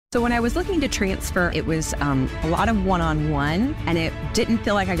So when I was looking to transfer, it was a lot of one-on-one, and it didn't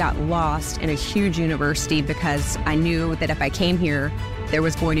feel like I got lost in a huge university because I knew that if I came here, there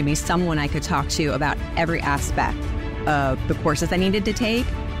was going to be someone I could talk to about every aspect of the courses I needed to take,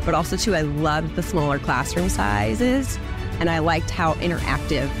 but also too, I loved the smaller classroom sizes, and I liked how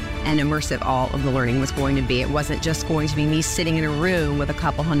interactive and immersive all of the learning was going to be. It wasn't just going to be me sitting in a room with a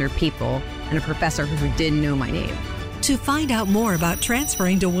couple hundred people and a professor who didn't know my name. To find out more about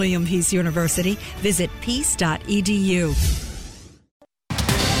transferring to William Peace University, visit peace.edu.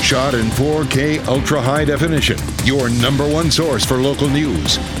 Shot in 4K ultra high definition. Your number one source for local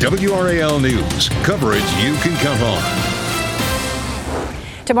news. WRAL News. Coverage you can count on.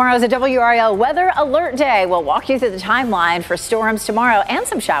 Tomorrow is a WRAL Weather Alert Day. We'll walk you through the timeline for storms tomorrow and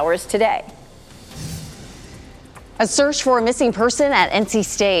some showers today. A search for a missing person at NC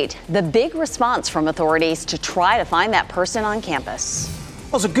State. The big response from authorities to try to find that person on campus.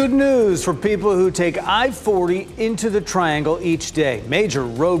 Also, good news for people who take I-40 into the Triangle each day. Major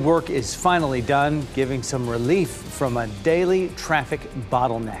road work is finally done, giving some relief from a daily traffic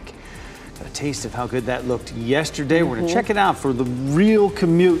bottleneck. Got a taste of how good that looked yesterday. We're going to check it out for the real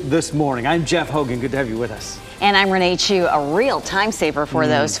commute this morning. I'm Jeff Hogan. Good to have you with us. And I'm Renee Chu, a real time saver for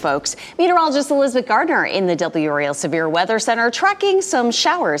those folks. Meteorologist Elizabeth Gardner in the WRAL Severe Weather Center tracking some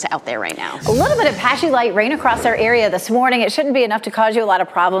showers out there right now. A little bit of patchy light rain across our area this morning. It shouldn't be enough to cause you a lot of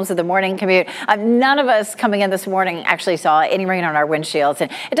problems with the morning commute. None of us coming in this morning actually saw any rain on our windshields. And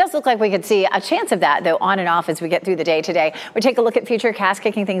it does look like we could see a chance of that, though, on and off as we get through the day today. We take a look at Futurecast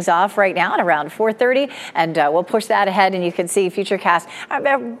kicking things off right now at around 4:30. And we'll push that ahead. And you can see Futurecast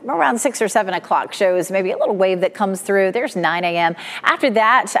around 6 or 7 o'clock shows maybe a little wave that comes through. There's 9 a.m. After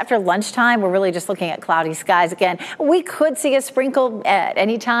that, after lunchtime, we're really just looking at cloudy skies again. We could see a sprinkle at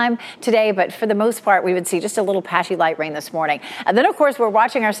any time today, but for the most part, we would see just a little patchy light rain this morning. And then, of course, we're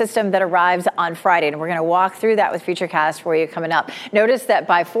watching our system that arrives on Friday, and we're going to walk through that with Futurecast for you coming up. Notice that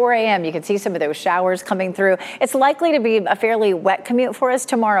by 4 a.m., you can see some of those showers coming through. It's likely to be a fairly wet commute for us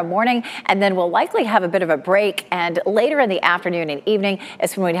tomorrow morning, and then we'll likely have a bit of a break. And later in the afternoon and evening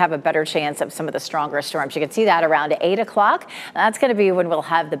is when we'd have a better chance of some of the stronger storms. You can see that around 8 o'clock. That's going to be when we'll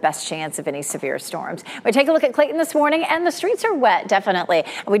have the best chance of any severe storms. We take a look at Clayton this morning, and the streets are wet, definitely.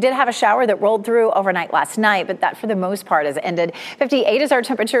 We did have a shower that rolled through overnight last night, but that for the most part has ended. 58 is our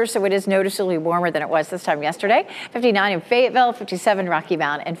temperature, so it is noticeably warmer than it was this time yesterday. 59 in Fayetteville, 57 Rocky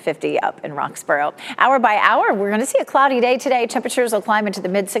Mount, and 50 up in Roxborough. Hour by hour, we're going to see a cloudy day today. Temperatures will climb into the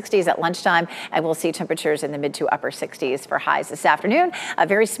mid-60s at lunchtime, and we'll see temperatures in the mid to upper 60s for highs this afternoon. A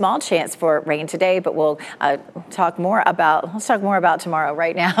very small chance for rain today, but we'll let's talk more about tomorrow.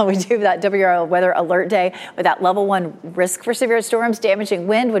 Right now, we do that WRAL Weather Alert Day with that level 1 risk for severe storms. Damaging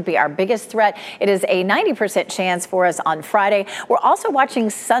wind would be our biggest threat. It is a 90% chance for us on Friday. We're also watching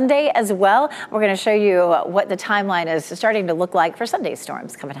Sunday as well. We're going to show you what the timeline is starting to look like for Sunday's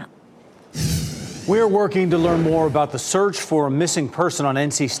storms coming up. We're working to learn more about the search for a missing person on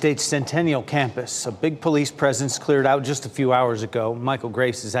NC State's Centennial campus. A big police presence cleared out just a few hours ago. Michael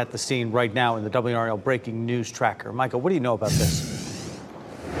Grace is at the scene right now in the WRAL Breaking News Tracker. Michael, what do you know about this?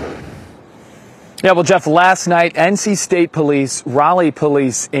 Yeah, well, Jeff, last night, NC State Police, Raleigh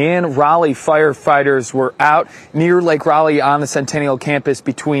Police, and Raleigh firefighters were out near Lake Raleigh on the Centennial campus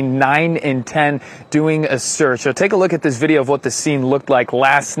between 9 and 10 doing a search. So take a look at this video of what the scene looked like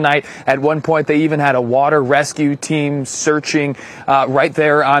last night. At one point, they even had a water rescue team searching right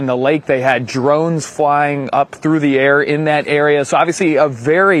there on the lake. They had drones flying up through the air in that area. So obviously a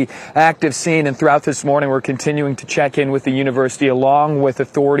very active scene. And throughout this morning, we're continuing to check in with the university along with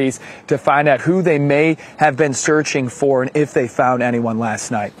authorities to find out who they may have been searching for and if they found anyone last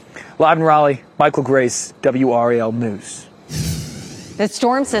night. Live in Raleigh, Michael Grace, WRAL News. The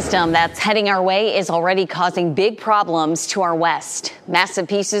storm system that's heading our way is already causing big problems to our west. Massive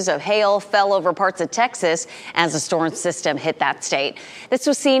pieces of hail fell over parts of Texas as the storm system hit that state. This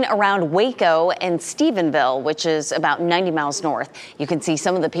was seen around Waco and Stephenville, which is about 90 miles north. You can see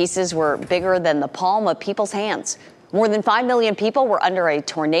some of the pieces were bigger than the palm of people's hands. More than 5 million people were under a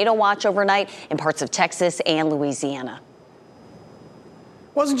tornado watch overnight in parts of Texas and Louisiana.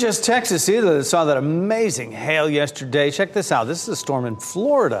 Wasn't just Texas either that saw that amazing hail yesterday. Check this out. This is a storm in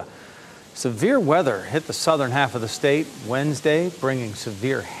Florida. Severe weather hit the southern half of the state Wednesday, bringing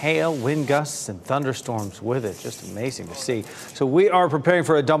severe hail, wind gusts, and thunderstorms with it. Just amazing to see. So we are preparing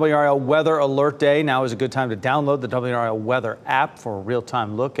for a WRAL Weather Alert Day. Now is a good time to download the WRAL Weather app for a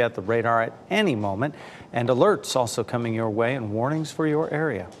real-time look at the radar at any moment. And alerts also coming your way and warnings for your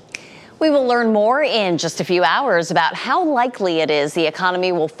area. We will learn more in just a few hours about how likely it is the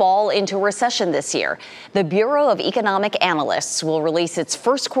economy will fall into recession this year. The Bureau of Economic Analysts will release its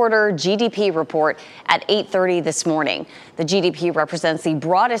first quarter GDP report at 8:30 this morning. The GDP represents the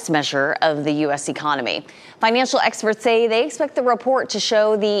broadest measure of the U.S. economy. Financial experts say they expect the report to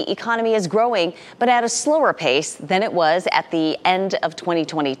show the economy is growing, but at a slower pace than it was at the end of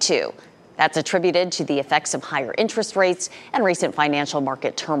 2022. That's attributed to the effects of higher interest rates and recent financial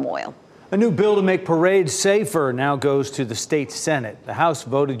market turmoil. A new bill to make parades safer now goes to the state Senate. The House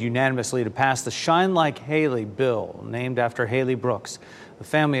voted unanimously to pass the Shine Like Haley bill, named after Haley Brooks. The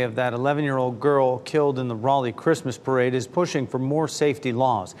family of that 11-year-old girl killed in the Raleigh Christmas parade is pushing for more safety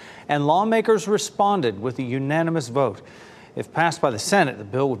laws, and lawmakers responded with a unanimous vote. If passed by the Senate, the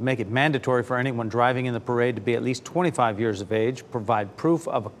bill would make it mandatory for anyone driving in the parade to be at least 25 years of age, provide proof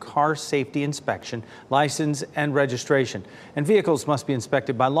of a car safety inspection, license, and registration. And vehicles must be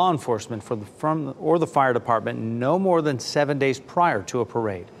inspected by law enforcement or the fire department no more than 7 days prior to a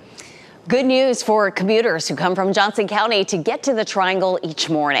parade. Good news for commuters who come from Johnson County to get to the Triangle each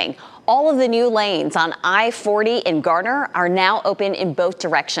morning. All of the new lanes on I-40 in Garner are now open in both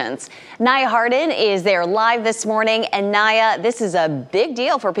directions. Naya Hardin is there live this morning. And Naya, this is a big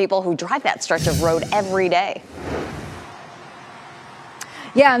deal for people who drive that stretch of road every day.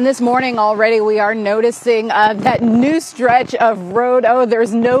 Yeah, and this morning already we are noticing that new stretch of road. Oh,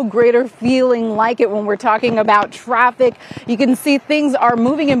 there's no greater feeling like it when we're talking about traffic. You can see things are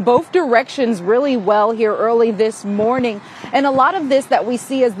moving in both directions really well here early this morning. And a lot of this that we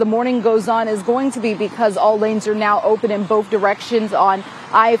see as the morning goes on is going to be because all lanes are now open in both directions on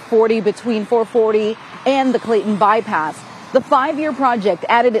I-40 between 440 and the Clayton bypass. The 5-year project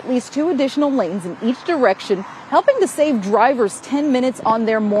added at least 2 additional lanes in each direction, helping to save drivers 10 minutes on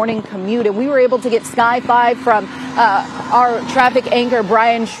their morning commute. And we were able to get Sky 5 from our traffic anchor,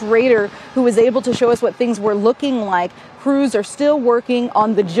 Brian Schrader, who was able to show us what things were looking like. Crews are still working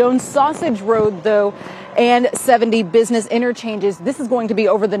on the Jones Sausage Road, though, and 70 business interchanges. This is going to be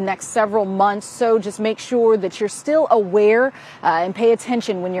over the next several months, so just make sure that you're still aware and pay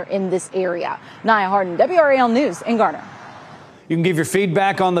attention when you're in this area. Naya Hardin, WRAL News in Garner. You can give your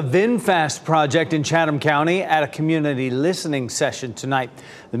feedback on the VinFast project in Chatham County at a community listening session tonight.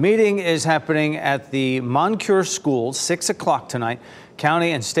 The meeting is happening at the Moncure School, 6 o'clock tonight.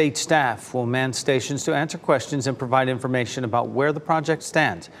 County and state staff will man stations to answer questions and provide information about where the project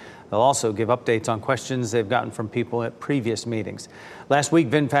stands. They'll also give updates on questions they've gotten from people at previous meetings. Last week,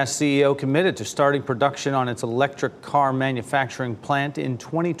 VinFast CEO committed to starting production on its electric car manufacturing plant in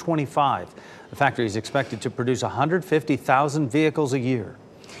 2025. The factory is expected to produce 150,000 vehicles a year.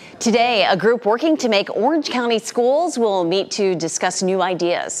 Today, a group working to make Orange County schools will meet to discuss new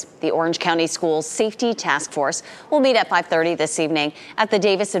ideas. The Orange County Schools Safety Task Force will meet at 5:30 this evening at the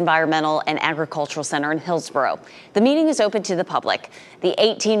Davis Environmental and Agricultural Center in Hillsborough. The meeting is open to the public. The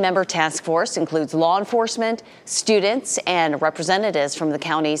 18-member task force includes law enforcement, students, and representatives from the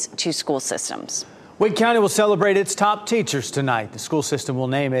county's 2 school systems. Wake County will celebrate its top teachers tonight. The school system will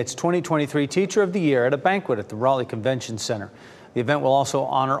name its 2023 Teacher of the Year at a banquet at the Raleigh Convention Center. The event will also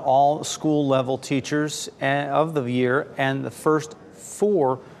honor all school-level teachers of the year and the first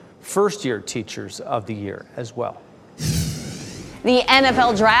 4 first-year teachers of the year as well. The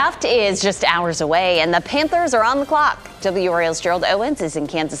NFL draft is just hours away, and the Panthers are on the clock. WRAL's Gerald Owens is in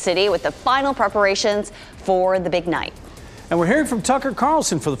Kansas City with the final preparations for the big night. And we're hearing from Tucker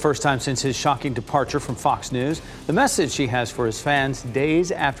Carlson for the first time since his shocking departure from Fox News. The message he has for his fans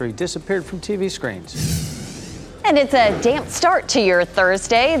days after he disappeared from TV screens. And it's a damp start to your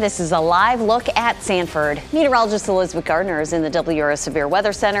Thursday. This is a live look at Sanford. Meteorologist Elizabeth Gardner is in the WRAL Severe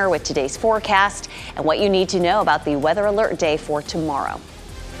Weather Center with today's forecast and what you need to know about the weather alert day for tomorrow.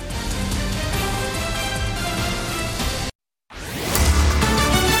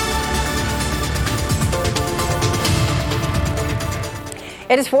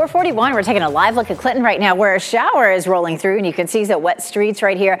 It is 4:41. We're taking a live look at Clinton right now, where a shower is rolling through, and you can see some wet streets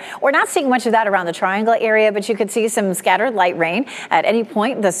right here. We're not seeing much of that around the Triangle area, but you could see some scattered light rain at any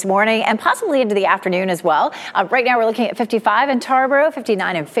point this morning and possibly into the afternoon as well. Right now, we're looking at 55 in Tarboro,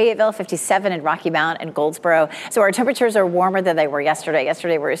 59 in Fayetteville, 57 in Rocky Mount and Goldsboro. So our temperatures are warmer than they were yesterday.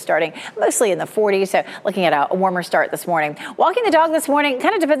 Yesterday, we were starting mostly in the 40s, so looking at a warmer start this morning. Walking the dog this morning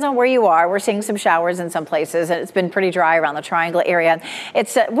kind of depends on where you are. We're seeing some showers in some places, and it's been pretty dry around the Triangle area.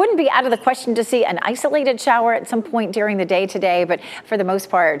 It wouldn't be out of the question to see an isolated shower at some point during the day today, but for the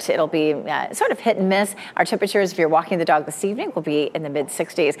most part, it'll be sort of hit and miss. Our temperatures, if you're walking the dog this evening, will be in the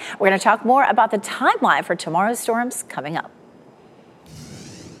mid-60s. We're going to talk more about the timeline for tomorrow's storms coming up.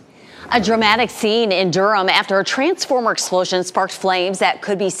 A dramatic scene in Durham after a transformer explosion sparked flames that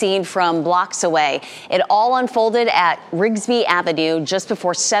could be seen from blocks away. It all unfolded at Rigsby Avenue just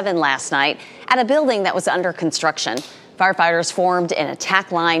before 7 last night at a building that was under construction. Firefighters formed an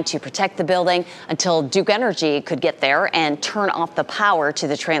attack line to protect the building until Duke Energy could get there and turn off the power to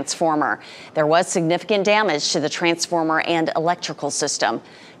the transformer. There was significant damage to the transformer and electrical system.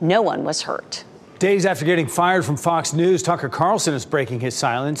 No one was hurt. Days after getting fired from Fox News, Tucker Carlson is breaking his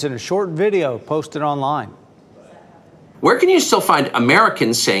silence in a short video posted online. Where can you still find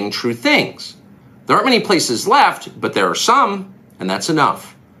Americans saying true things? There aren't many places left, but there are some, and that's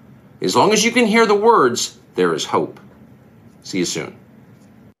enough. As long as you can hear the words, there is hope. See you soon.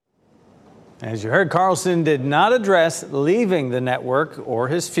 As you heard, Carlson did not address leaving the network or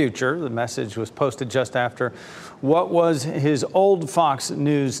his future. The message was posted just after what was his old Fox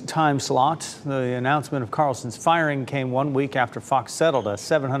News time slot. The announcement of Carlson's firing came 1 week after Fox settled a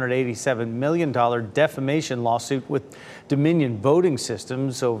 $787 million defamation lawsuit with Dominion Voting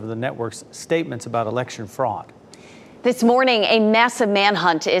Systems over the network's statements about election fraud. This morning, a massive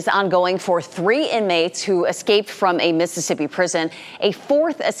manhunt is ongoing for 3 inmates who escaped from a Mississippi prison. A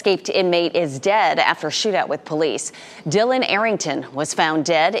 4th escaped inmate is dead after a shootout with police. Dylan Arrington was found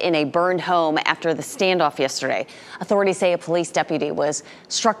dead in a burned home after the standoff yesterday. Authorities say a police deputy was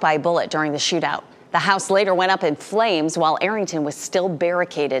struck by a bullet during the shootout. The house later went up in flames while Arrington was still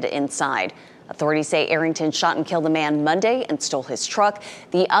barricaded inside. Authorities say Arrington shot and killed a man Monday and stole his truck.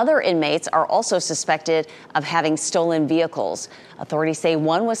 The other inmates are also suspected of having stolen vehicles. Authorities say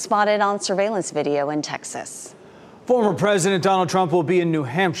one was spotted on surveillance video in Texas. Former President Donald Trump will be in New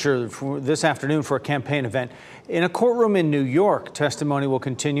Hampshire this afternoon for a campaign event. In a courtroom in New York, testimony will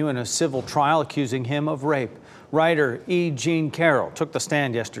continue in a civil trial accusing him of rape. Writer E. Jean Carroll took the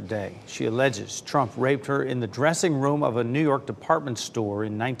stand yesterday. She alleges Trump raped her in the dressing room of a New York department store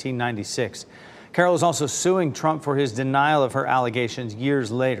in 1996. Carroll is also suing Trump for his denial of her allegations years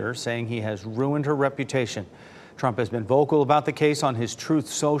later, saying he has ruined her reputation. Trump has been vocal about the case on his Truth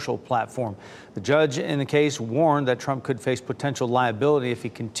Social platform. The judge in the case warned that Trump could face potential liability if he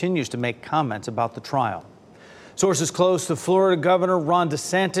continues to make comments about the trial. Sources close to Florida Governor Ron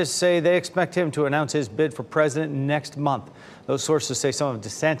DeSantis say they expect him to announce his bid for president next month. Those sources say some of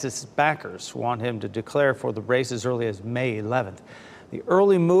DeSantis' backers want him to declare for the race as early as May 11th. The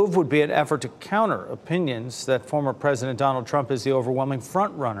early move would be an effort to counter opinions that former President Donald Trump is the overwhelming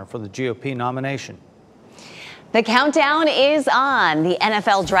frontrunner for the GOP nomination. The countdown is on. The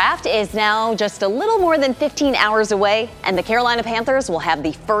NFL draft is now just a little more than 15 hours away, and the Carolina Panthers will have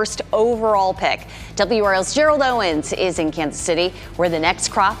the first overall pick. WRAL's Gerald Owens is in Kansas City, where the next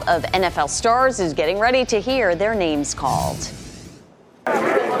crop of NFL stars is getting ready to hear their names called.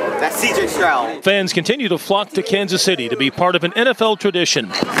 That's CJ Stroud. Fans continue to flock to Kansas City to be part of an NFL tradition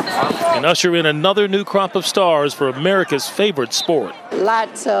and usher in another new crop of stars for America's favorite sport.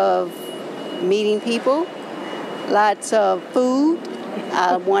 Lots of meeting people. Lots of food.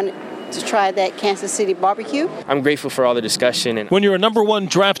 I wanted to try that Kansas City barbecue. I'm grateful for all the discussion. And when you're a number 1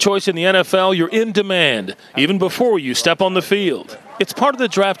 draft choice in the NFL, you're in demand, even before you step on the field. It's part of the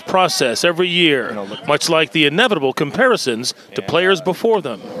draft process every year, much like the inevitable comparisons to players before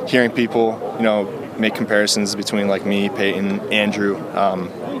them. Hearing people, make comparisons between like me, Peyton, Andrew,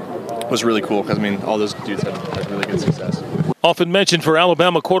 was really cool because, all those dudes had really good success. Often mentioned for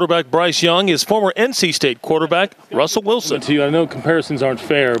Alabama quarterback Bryce Young is former NC State quarterback Russell Wilson. To you, I know comparisons aren't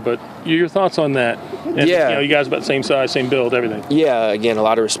fair, but your thoughts on that? And, yeah. You guys about the same size, same build, everything. Yeah, again, a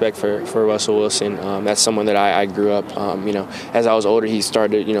lot of respect for Russell Wilson. That's someone that I grew up, as I was older, he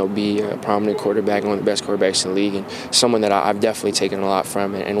started, be a prominent quarterback, one of the best quarterbacks in the league, and someone that I've definitely taken a lot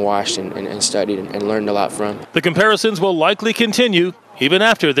from and watched and studied and learned a lot from. The comparisons will likely continue even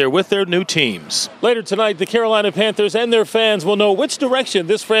after they're with their new teams. Later tonight, the Carolina Panthers and their fans will know which direction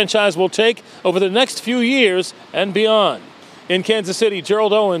this franchise will take over the next few years and beyond. In Kansas City,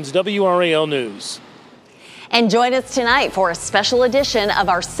 Gerald Owens, WRAL News. And join us tonight for a special edition of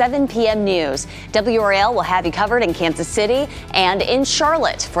our 7 p.m. news. WRAL will have you covered in Kansas City and in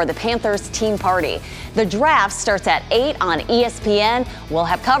Charlotte for the Panthers team party. The draft starts at 8 on ESPN. We'll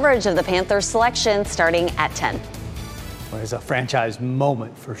have coverage of the Panthers selection starting at 10. Well, it's a franchise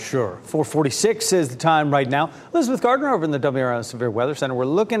moment for sure. 4:46 is the time right now. Elizabeth Gardner over in the WRAL Severe Weather Center. We're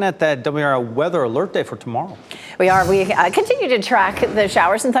looking at that WRAL weather alert day for tomorrow. We are. We continue to track the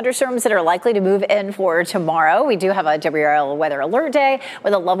showers and thunderstorms that are likely to move in for tomorrow. We do have a WRAL weather alert day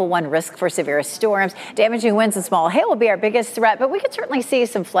with a level 1 risk for severe storms. Damaging winds and small hail will be our biggest threat, but we could certainly see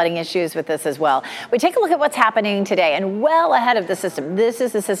some flooding issues with this as well. We take a look at what's happening today and well ahead of the system. This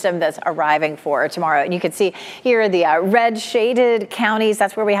is the system that's arriving for tomorrow. And you can see here the red red shaded counties,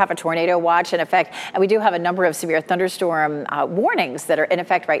 that's where we have a tornado watch in effect. And we do have a number of severe thunderstorm warnings that are in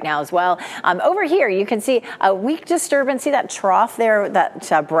effect right now as well. Over here, you can see a weak disturbance. See that trough there,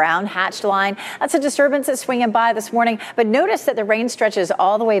 that brown hatched line? That's a disturbance that's swinging by this morning. But notice that the rain stretches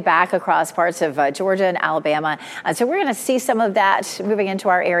all the way back across parts of Georgia and Alabama. So we're going to see some of that moving into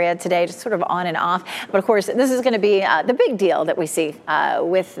our area today, just sort of on and off. But of course, this is going to be the big deal that we see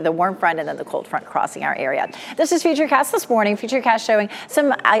with the warm front and then the cold front crossing our area. This is Futurecast this morning. Futurecast showing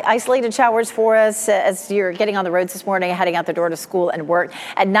some isolated showers for us as you're getting on the roads this morning, heading out the door to school and work.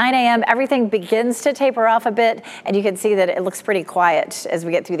 At 9 a.m., everything begins to taper off a bit, and you can see that it looks pretty quiet as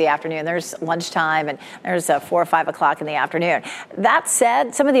we get through the afternoon. There's lunchtime, and there's 4 or 5 o'clock in the afternoon. That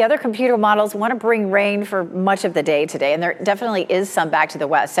said, some of the other computer models want to bring rain for much of the day today, and there definitely is some back to the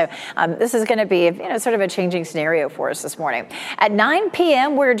west. So this is going to be, sort of a changing scenario for us this morning. At 9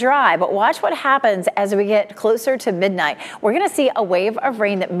 p.m., we're dry, but watch what happens as we get closer to midnight. We're going to see a wave of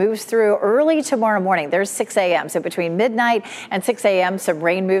rain that moves through early tomorrow morning. There's 6 a.m. So between midnight and 6 a.m., some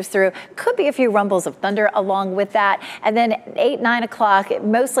rain moves through. Could be a few rumbles of thunder along with that. And then 8, 9 o'clock, it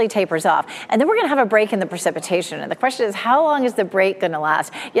mostly tapers off. And then we're going to have a break in the precipitation. And the question is, how long is the break going to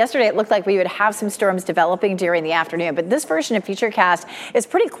last? Yesterday, it looked like we would have some storms developing during the afternoon. But this version of Futurecast is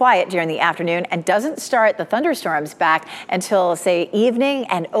pretty quiet during the afternoon and doesn't start the thunderstorms back until, say, evening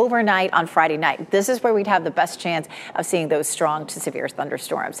and overnight on Friday night. This is where we'd have the best chance of seeing those strong to severe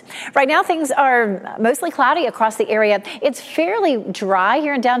thunderstorms. Right now, things are mostly cloudy across the area. It's fairly dry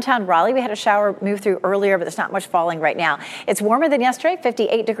here in downtown Raleigh. We had a shower move through earlier, but there's not much falling right now. It's warmer than yesterday,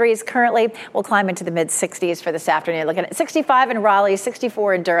 58 degrees currently. We'll climb into the mid-60s for this afternoon. Looking at 65 in Raleigh,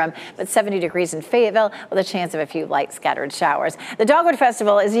 64 in Durham, but 70 degrees in Fayetteville with a chance of a few light scattered showers. The Dogwood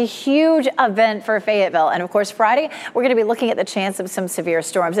Festival is a huge event for Fayetteville. And of course, Friday, we're going to be looking at the chance of some severe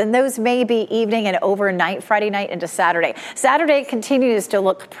storms. And those may be evening and overnight, Friday night into Saturday. Saturday continues to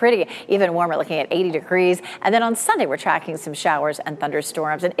look pretty, even warmer, looking at 80 degrees. And then on Sunday, we're tracking some showers and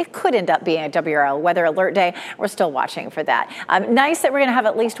thunderstorms. And it could end up being a WRAL weather alert day. We're still watching for that. Nice that we're going to have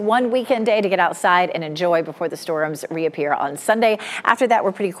at least one weekend day to get outside and enjoy before the storms reappear on Sunday. After that,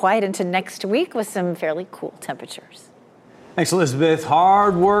 we're pretty quiet into next week with some fairly cool temperatures. Thanks, Elizabeth.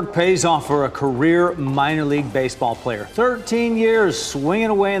 Hard work pays off for a career minor league baseball player. 13 years swinging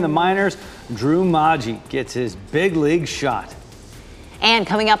away in the minors. Drew Maggi gets his big league shot. And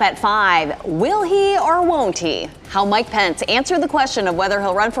coming up at 5, will he or won't he? How Mike Pence answered the question of whether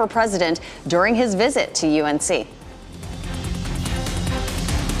he'll run for president during his visit to UNC.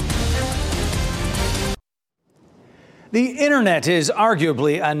 The internet is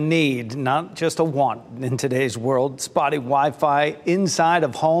arguably a need, not just a want in today's world. Spotty Wi-Fi inside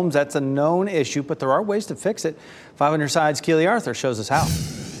of homes, that's a known issue, but there are ways to fix it. 5 Side's Keely Arthur shows us how.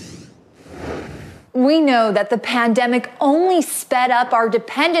 We know that the pandemic only sped up our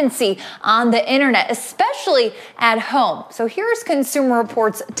dependency on the internet, especially at home. So here's Consumer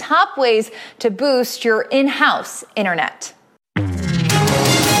Reports' top ways to boost your in-house internet.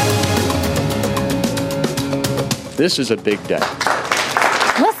 This is a big day.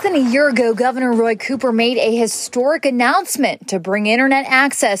 Less than a year ago, Governor Roy Cooper made a historic announcement to bring internet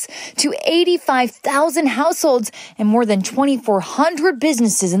access to 85,000 households and more than 2,400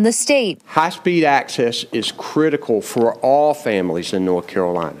 businesses in the state. High-speed access is critical for all families in North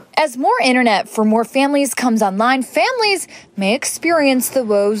Carolina. As more internet for more families comes online, families may experience the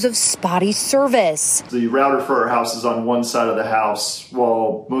woes of spotty service. The router for our house is on one side of the house,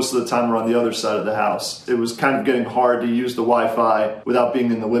 while most of the time we're on the other side of the house. It was kind of getting hard to use the Wi-Fi without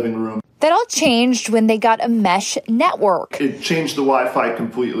being in the living room. That all changed when they got a mesh network. It changed the Wi-Fi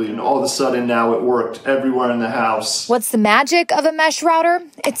completely, and all of a sudden now it worked everywhere in the house. What's the magic of a mesh router?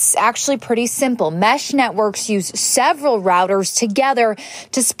 It's actually pretty simple. Mesh networks use several routers together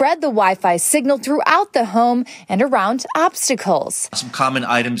to spread the Wi-Fi signal throughout the home and around obstacles. Some common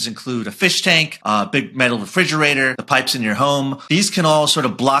items include a fish tank, a big metal refrigerator, the pipes in your home. These can all sort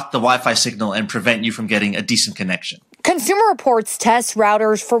of block the Wi-Fi signal and prevent you from getting a decent connection. Consumer Reports tests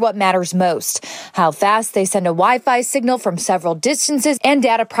routers for what matters most: how fast they send a Wi-Fi signal from several distances, and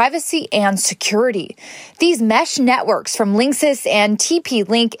data privacy and security. These mesh networks from Linksys and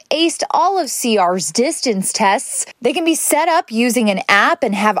TP-Link aced all of CR's distance tests. They can be set up using an app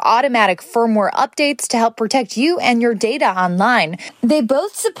and have automatic firmware updates to help protect you and your data online. They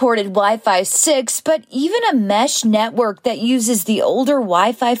both supported Wi-Fi 6, but even a mesh network that uses the older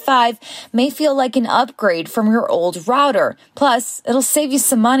Wi-Fi 5 may feel like an upgrade from your old router. Plus, it'll save you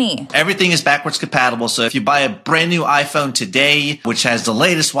some money. Everything is backwards compatible, so if you buy a brand new iPhone today, which has the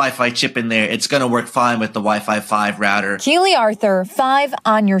latest Wi-Fi chip in there, it's going to work fine with the Wi-Fi 5 router. Keely Arthur, 5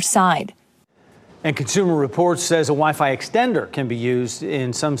 on your side. And Consumer Reports says a Wi-Fi extender can be used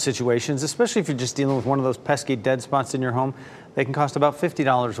in some situations, especially if you're just dealing with one of those pesky dead spots in your home. They can cost about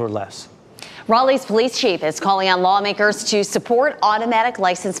 $50 or less. Raleigh's police chief is calling on lawmakers to support automatic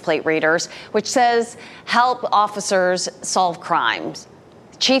license plate readers, which says help officers solve crimes.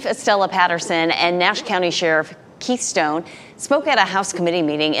 Chief Estella Patterson and Nash County Sheriff Keith Stone spoke at a House committee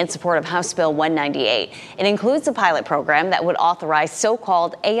meeting in support of House Bill 198. It includes a pilot program that would authorize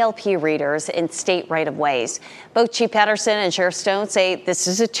so-called ALP readers in state right-of-ways. Both Chief Patterson and Sheriff Stone say this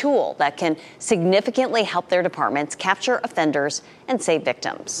is a tool that can significantly help their departments capture offenders and save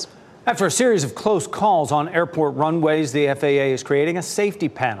victims. After a series of close calls on airport runways, the FAA is creating a safety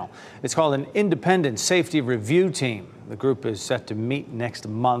panel. It's called an Independent Safety Review Team. The group is set to meet next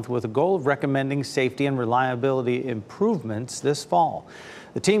month with a goal of recommending safety and reliability improvements this fall.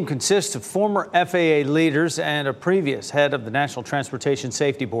 The team consists of former FAA leaders and a previous head of the National Transportation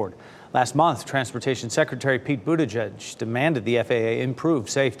Safety Board. Last month, Transportation Secretary Pete Buttigieg demanded the FAA improve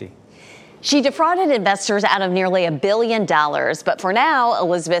safety. She defrauded investors out of nearly $1 billion, but for now,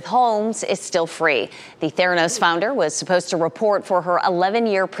 Elizabeth Holmes is still free. The Theranos founder was supposed to report for her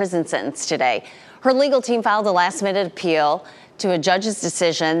 11-year prison sentence today. Her legal team filed a last-minute appeal to a judge's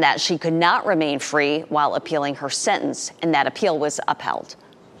decision that she could not remain free while appealing her sentence, and that appeal was upheld.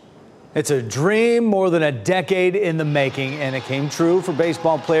 It's a dream more than a decade in the making, and it came true for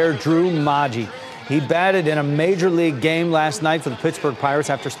baseball player Drew Maggi. He batted in a major league game last night for the Pittsburgh Pirates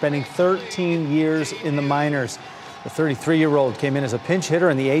after spending 13 years in the minors. The 33-year-old came in as a pinch hitter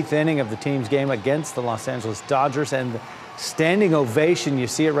in the 8th inning of the team's game against the Los Angeles Dodgers, and the standing ovation, you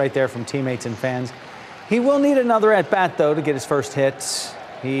see it right there from teammates and fans. He will need another at-bat, though, to get his first hits.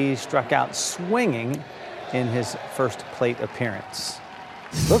 He struck out swinging in his first plate appearance.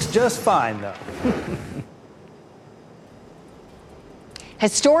 Looks just fine, though.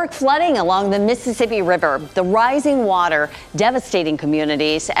 Historic flooding along the Mississippi River, the rising water devastating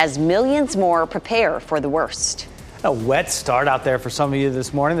communities as millions more prepare for the worst. A wet start out there for some of you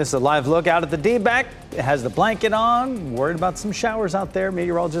this morning. This is a live look out at the D-back. It has the blanket on. Worried about some showers out there.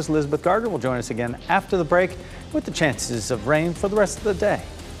 Meteorologist Elizabeth Gardner will join us again after the break with the chances of rain for the rest of the day.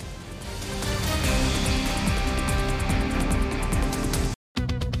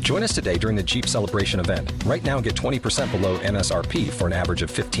 Join us today during the Jeep Celebration event. Right now, get 20% below MSRP for an average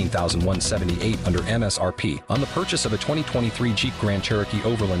of $15,178 under MSRP on the purchase of a 2023 Jeep Grand Cherokee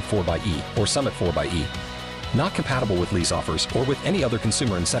Overland 4xE or Summit 4xE. Not compatible with lease offers or with any other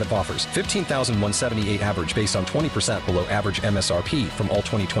consumer incentive offers. $15,178 average based on 20% below average MSRP from all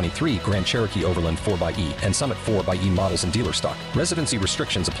 2023 Grand Cherokee Overland 4xE and Summit 4xE models in dealer stock. Residency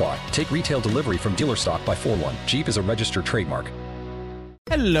restrictions apply. Take retail delivery from dealer stock by 4/1. Jeep is a registered trademark.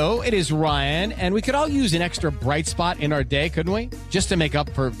 Hello, it is Ryan, and we could all use an extra bright spot in our day, couldn't we? Just to make up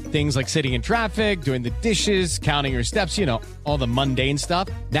for things like sitting in traffic, doing the dishes, counting your steps, you know, all the mundane stuff.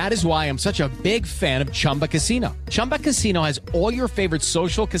 That is why I'm such a big fan of Chumba Casino. Chumba Casino has all your favorite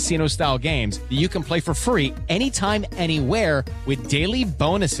social casino-style games that you can play for free anytime, anywhere with daily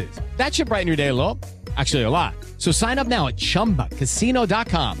bonuses. That should brighten your day a little. Actually, a lot. So sign up now at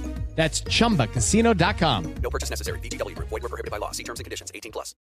ChumbaCasino.com. That's ChumbaCasino.com. No purchase necessary. VGW Group. Void where prohibited by law. See terms and conditions. 18+.